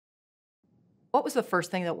What was the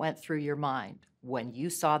first thing that went through your mind when you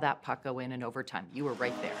saw that puck go in overtime? You were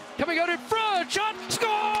right there. Coming out in front, shot,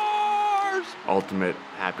 scores! Ultimate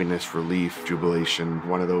happiness, relief, jubilation.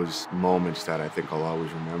 One of those moments that I think I'll always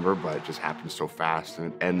remember, but it just happens so fast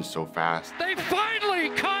and it ends so fast. They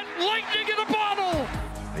finally caught lightning in a bottle!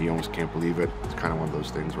 You almost can't believe it. It's kind of one of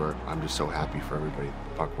those things where I'm just so happy for everybody.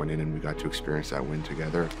 The puck went in and we got to experience that win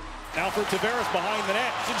together. Now for Tavares behind the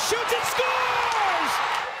net and shoots and scores!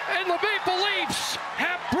 And the Maple Leafs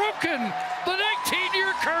have broken the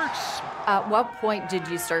 19-year curse. At what point did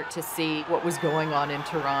you start to see what was going on in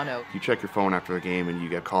Toronto? You check your phone after the game and you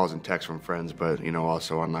get calls and texts from friends, but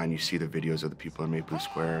also online you see the videos of the people in Maple Leaf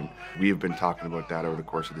Square, and we have been talking about that over the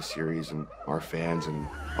course of the series, and our fans and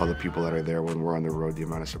all the people that are there when we're on the road. The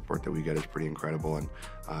amount of support that we get is pretty incredible,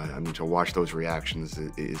 and to watch those reactions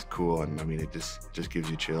is cool, and it just gives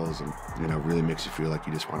you chills, and really makes you feel like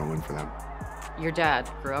you just want to win for them. Your dad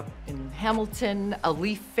grew up in Hamilton, a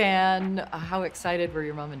Leaf fan. How excited were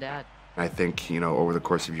your mom and dad? I think, over the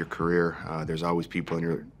course of your career, there's always people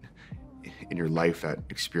in your life that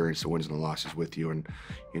experience the wins and the losses with you. And,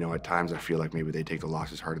 at times I feel like maybe they take the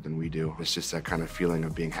losses harder than we do. It's just that kind of feeling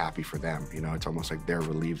of being happy for them. It's almost like they're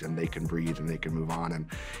relieved and they can breathe and they can move on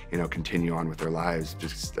and, continue on with their lives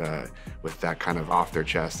just with that kind of off their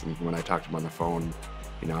chest. And when I talk to them on the phone,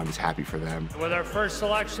 I'm just happy for them. With our first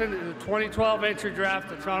selection in the 2012 entry draft,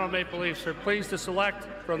 the Toronto Maple Leafs are pleased to select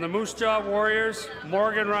from the Moose Jaw Warriors,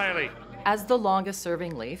 Morgan Rielly. As the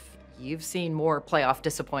longest-serving Leaf, you've seen more playoff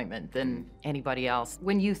disappointment than anybody else.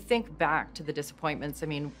 When you think back to the disappointments,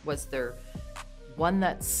 was there one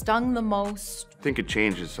that stung the most? I think it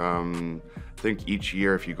changes. I think each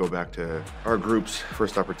year, if you go back to our group's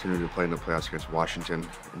first opportunity to play in the playoffs against Washington,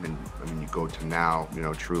 and then you go to now,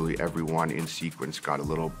 truly everyone in sequence got a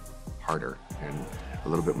little harder and a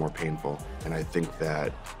little bit more painful. And I think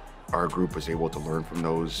that our group was able to learn from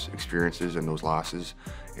those experiences and those losses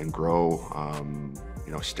and grow,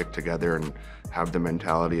 stick together and have the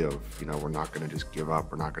mentality of, we're not going to just give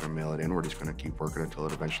up, we're not going to mail it in, we're just going to keep working until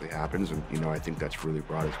it eventually happens. And, I think that's really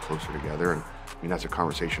brought us closer together. And that's a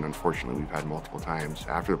conversation, unfortunately, we've had multiple times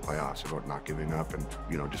after the playoffs about not giving up and,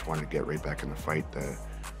 just wanting to get right back in the fight the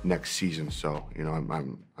next season. So,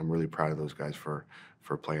 I'm really proud of those guys for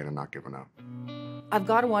playing and not giving up. I've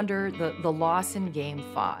got to wonder, the loss in Game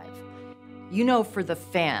 5. For the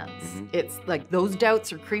fans, it's like those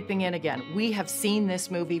doubts are creeping in again. We have seen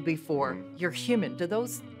this movie before. You're human. Do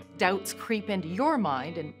those doubts creep into your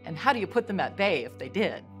mind, and how do you put them at bay if they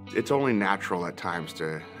did? It's only natural at times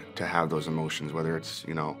to have those emotions, whether it's,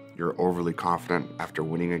 you're overly confident after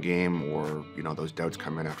winning a game or, those doubts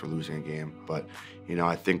come in after losing a game. But,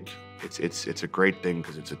 I think it's a great thing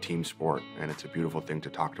because it's a team sport and it's a beautiful thing to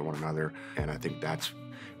talk to one another. And I think that's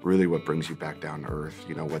really what brings you back down to earth.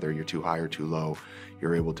 Whether you're too high or too low,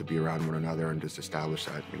 you're able to be around one another and just establish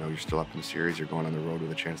that, you're still up in the series, you're going on the road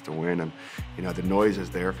with a chance to win. And, the noise is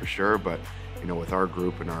there for sure, but, with our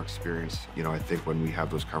group and our experience, I think when we have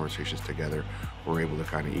those conversations together, we're able to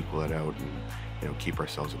kind of equal it out and, keep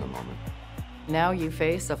ourselves in the moment. Now you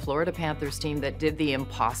face a Florida Panthers team that did the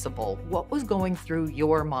impossible. What was going through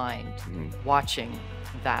your mind watching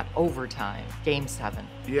that overtime, Game 7?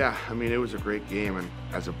 Yeah, it was a great game, and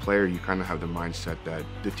as a player, you kind of have the mindset that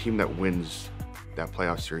the team that wins that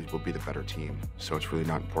playoff series will be the better team. So it's really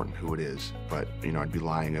not important who it is. But I'd be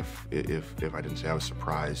lying if I didn't say I was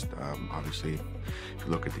surprised. Obviously, if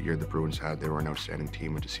you look at the year the Bruins had, they were an outstanding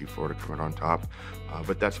team, and to see Florida come out on top.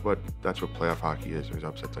 But that's what playoff hockey is. There's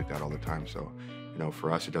upsets like that all the time. So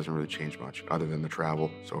for us, it doesn't really change much other than the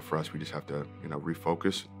travel. So for us, we just have to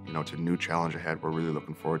refocus. It's a new challenge ahead. We're really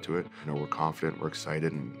looking forward to it. We're confident, we're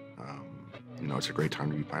excited, and it's a great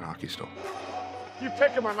time to be playing hockey still. You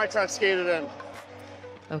pick him, I might try to skate it in.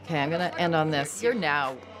 Okay, I'm gonna end on this. You're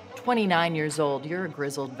now 29 years old. You're a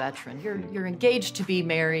grizzled veteran. You're engaged to be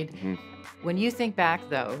married. When you think back,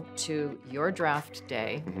 though, to your draft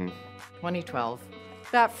day, 2012,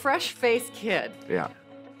 that fresh-faced kid. Yeah.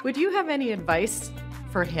 Would you have any advice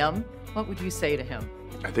for him? What would you say to him?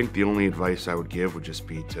 I think the only advice I would give would just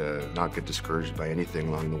be to not get discouraged by anything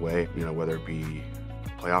along the way, whether it be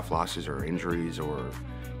playoff losses or injuries or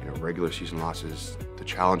regular season losses. The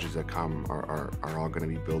challenges that come are all going to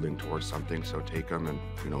be building towards something, so take them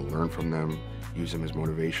and learn from them, use them as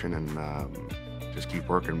motivation, and just keep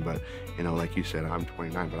working. But like you said, I'm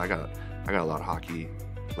 29, but I got a lot of hockey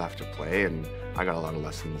left to play, and I got a lot of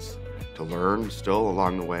lessons to learn still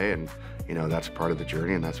along the way, and that's part of the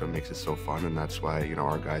journey, and that's what makes it so fun, and that's why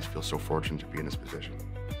our guys feel so fortunate to be in this position.